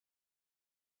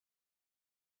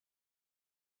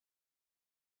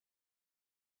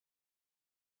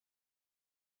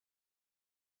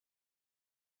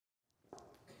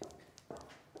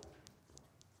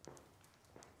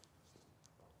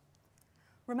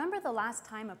Remember the last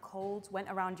time a cold went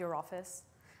around your office?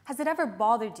 Has it ever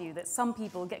bothered you that some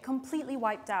people get completely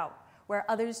wiped out, where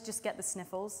others just get the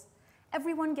sniffles?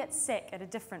 Everyone gets sick at a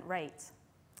different rate.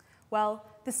 Well,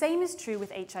 the same is true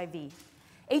with HIV.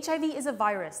 HIV is a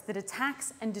virus that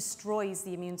attacks and destroys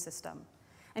the immune system.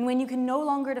 And when you can no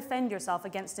longer defend yourself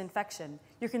against infection,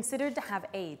 you're considered to have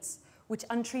AIDS, which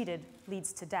untreated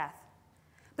leads to death.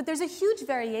 But there's a huge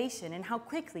variation in how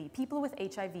quickly people with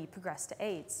HIV progress to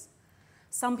AIDS.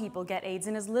 Some people get AIDS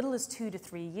in as little as 2 to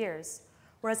 3 years,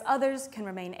 whereas others can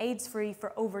remain AIDS-free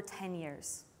for over 10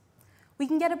 years. We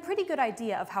can get a pretty good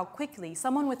idea of how quickly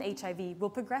someone with HIV will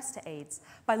progress to AIDS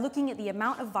by looking at the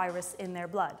amount of virus in their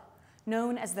blood,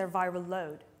 known as their viral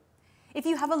load. If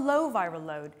you have a low viral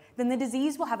load, then the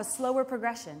disease will have a slower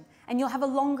progression, and you'll have a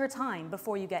longer time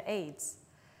before you get AIDS.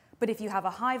 But if you have a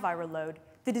high viral load,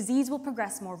 the disease will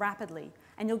progress more rapidly,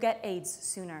 and you'll get AIDS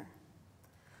sooner.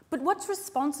 But what's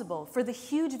responsible for the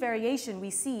huge variation we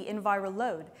see in viral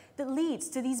load that leads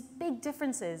to these big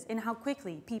differences in how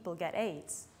quickly people get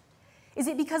AIDS? Is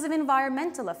it because of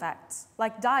environmental effects,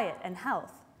 like diet and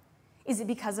health? Is it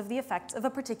because of the effects of a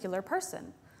particular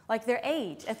person, like their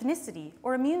age, ethnicity,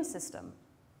 or immune system?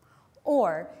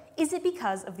 Or is it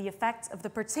because of the effects of the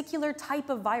particular type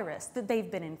of virus that they've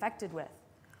been infected with?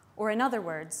 Or in other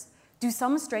words, do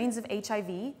some strains of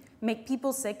HIV make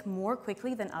people sick more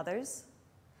quickly than others?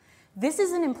 This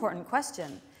is an important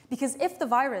question, because if the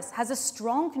virus has a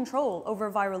strong control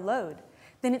over viral load,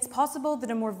 then it's possible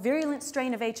that a more virulent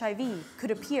strain of HIV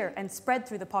could appear and spread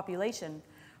through the population,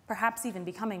 perhaps even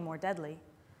becoming more deadly.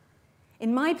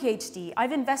 In my PhD,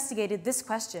 I've investigated this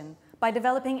question by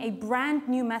developing a brand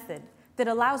new method that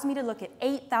allows me to look at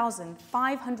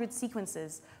 8,500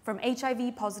 sequences from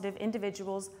HIV-positive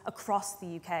individuals across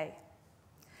the UK.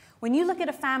 When you look at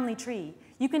a family tree,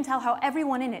 you can tell how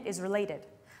everyone in it is related,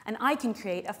 and I can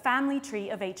create a family tree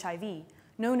of HIV,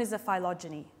 known as a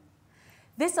phylogeny.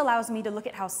 This allows me to look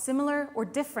at how similar or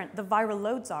different the viral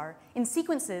loads are in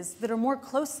sequences that are more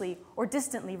closely or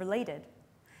distantly related.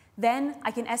 Then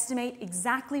I can estimate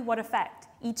exactly what effect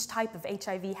each type of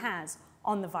HIV has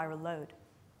on the viral load.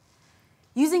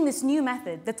 Using this new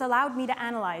method that's allowed me to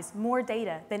analyze more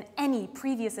data than any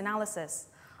previous analysis,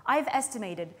 I've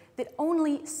estimated that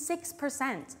only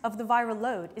 6% of the viral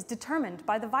load is determined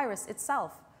by the virus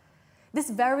itself. This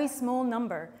very small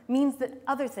number means that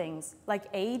other things like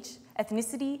age,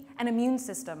 ethnicity, and immune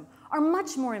system are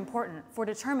much more important for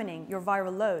determining your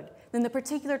viral load than the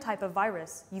particular type of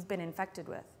virus you've been infected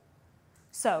with.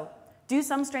 So, do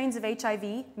some strains of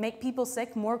HIV make people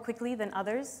sick more quickly than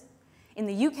others? In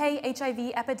the UK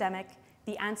HIV epidemic,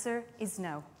 the answer is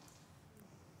no.